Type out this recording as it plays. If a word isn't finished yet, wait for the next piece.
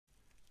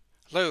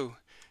Hello.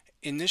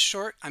 In this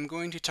short, I'm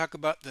going to talk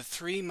about the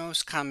three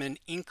most common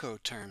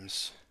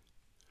Incoterms.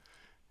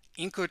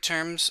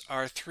 Incoterms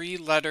are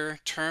three-letter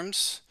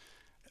terms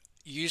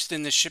used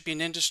in the shipping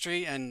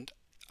industry and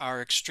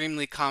are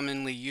extremely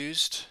commonly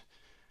used,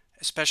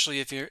 especially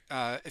if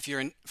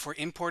you're for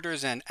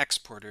importers and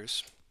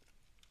exporters.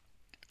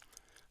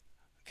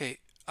 Okay,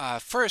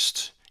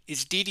 first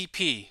is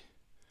DDP.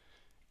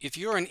 If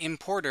you're an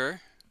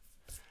importer,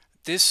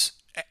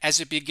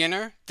 as a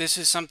beginner, this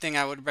is something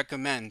I would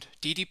recommend.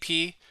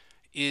 DDP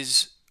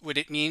is what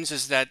it means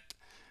is that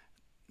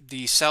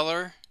the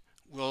seller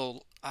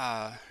will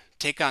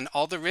take on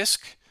all the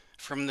risk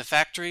from the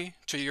factory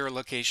to your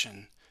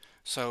location.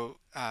 So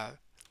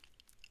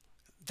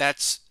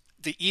that's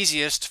the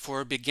easiest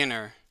for a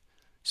beginner.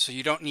 So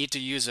you don't need to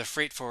use a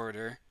freight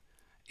forwarder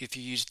if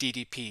you use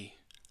DDP.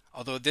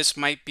 Although this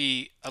might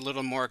be a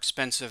little more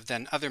expensive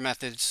than other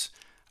methods,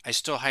 I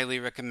still highly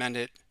recommend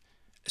it,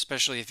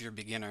 especially if you're a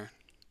beginner.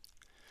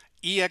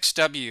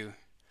 EXW.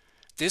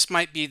 This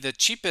might be the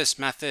cheapest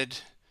method,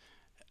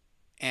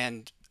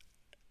 and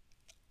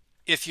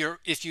if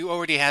you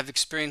already have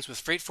experience with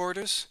freight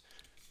forwarders,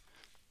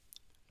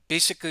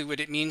 basically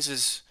what it means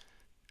is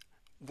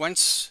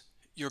once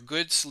your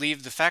goods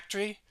leave the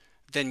factory,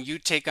 then you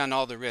take on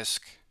all the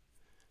risk.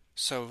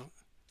 So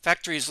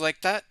factories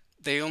like that,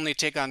 they only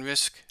take on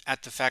risk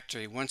at the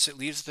factory. Once it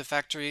leaves the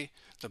factory,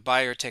 the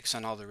buyer takes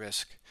on all the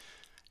risk.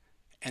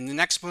 And the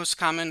next most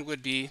common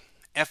would be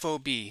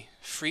FOB,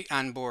 free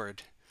on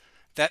board.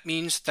 That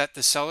means that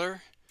the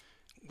seller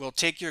will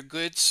take your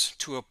goods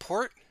to a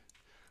port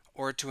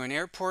or to an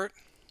airport,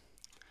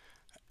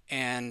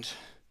 and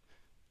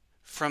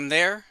from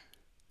there,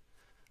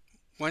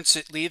 once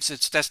it leaves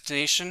its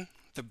destination,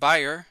 the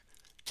buyer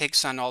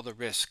takes on all the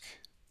risk.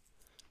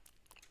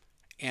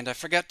 And I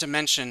forgot to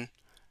mention,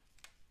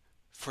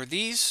 for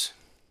these,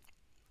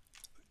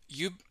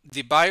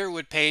 the buyer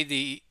would pay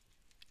the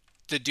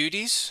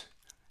duties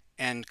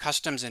and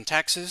customs and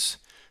taxes,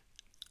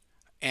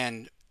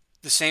 and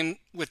the same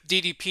with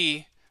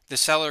DDP, the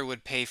seller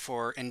would pay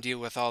for and deal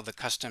with all the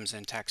customs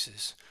and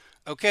taxes.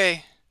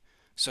 Okay,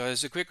 so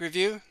as a quick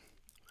review,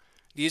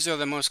 these are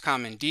the most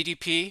common.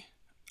 DDP,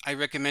 I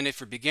recommend it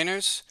for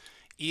beginners.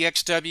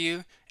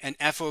 EXW and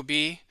FOB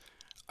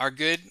are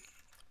good,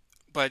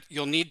 but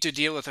you'll need to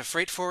deal with a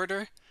freight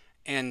forwarder,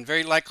 and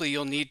very likely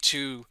you'll need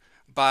to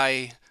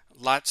buy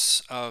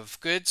lots of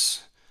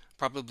goods,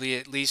 probably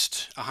at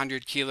least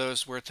 100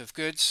 kilos worth of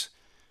goods.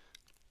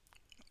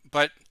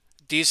 But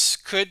these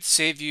could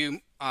save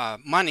you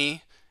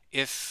money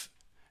if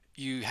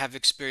you have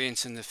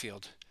experience in the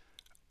field.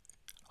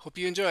 Hope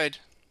you enjoyed.